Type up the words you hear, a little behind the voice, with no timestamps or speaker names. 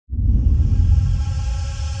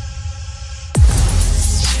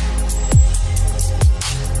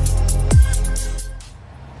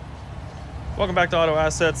Welcome back to Auto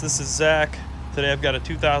Assets. This is Zach. Today I've got a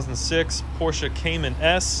 2006 Porsche Cayman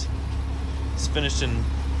S. It's finished in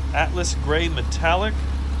Atlas Gray Metallic.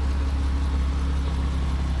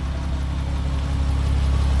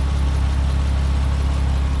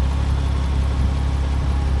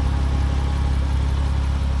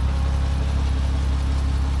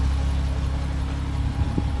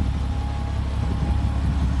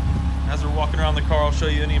 As we're walking around the car, I'll show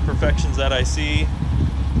you any imperfections that I see.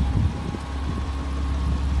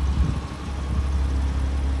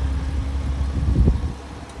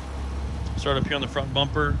 Start up here on the front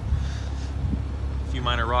bumper. A few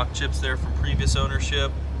minor rock chips there from previous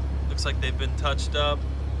ownership. Looks like they've been touched up.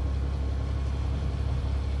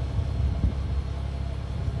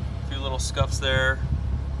 A few little scuffs there,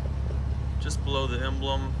 just below the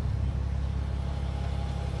emblem.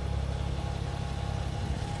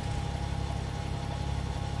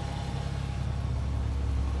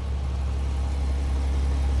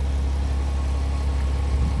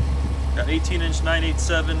 Got 18-inch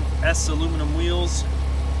 987 S aluminum wheels.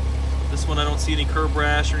 This one I don't see any curb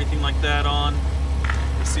rash or anything like that on.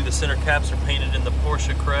 You see the center caps are painted in the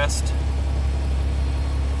Porsche crest.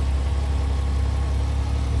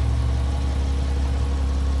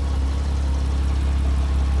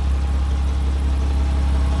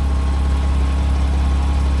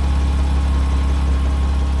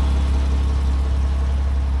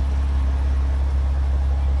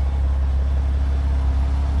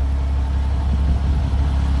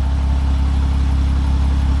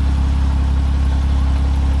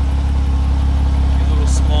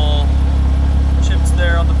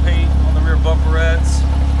 Bumperettes.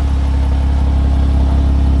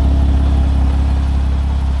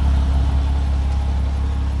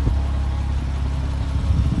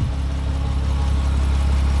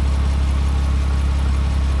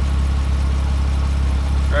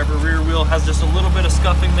 Driver rear wheel has just a little bit of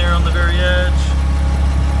scuffing there on the very edge.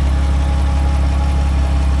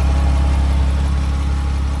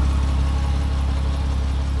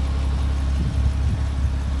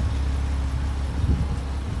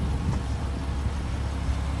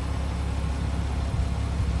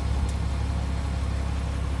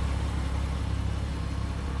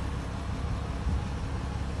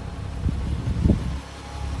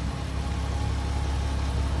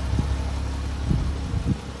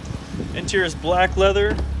 Interior is black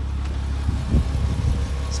leather.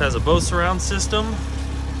 This has a Bose Surround System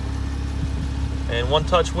and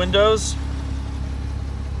one-touch windows.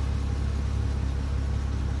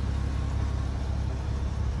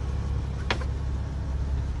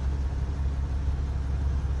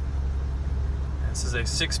 This is a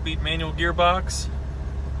 6-speed manual gearbox,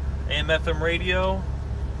 AM/FM radio.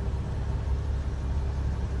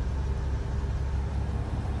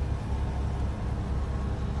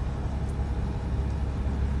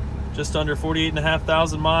 Just under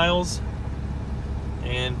 48,500 miles,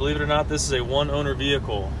 and believe it or not, this is a one-owner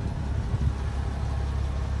vehicle.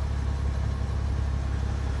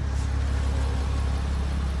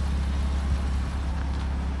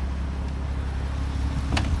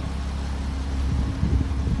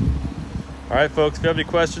 All right, folks, if you have any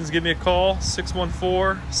questions, give me a call,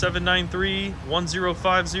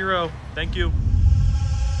 614-793-1050. Thank you.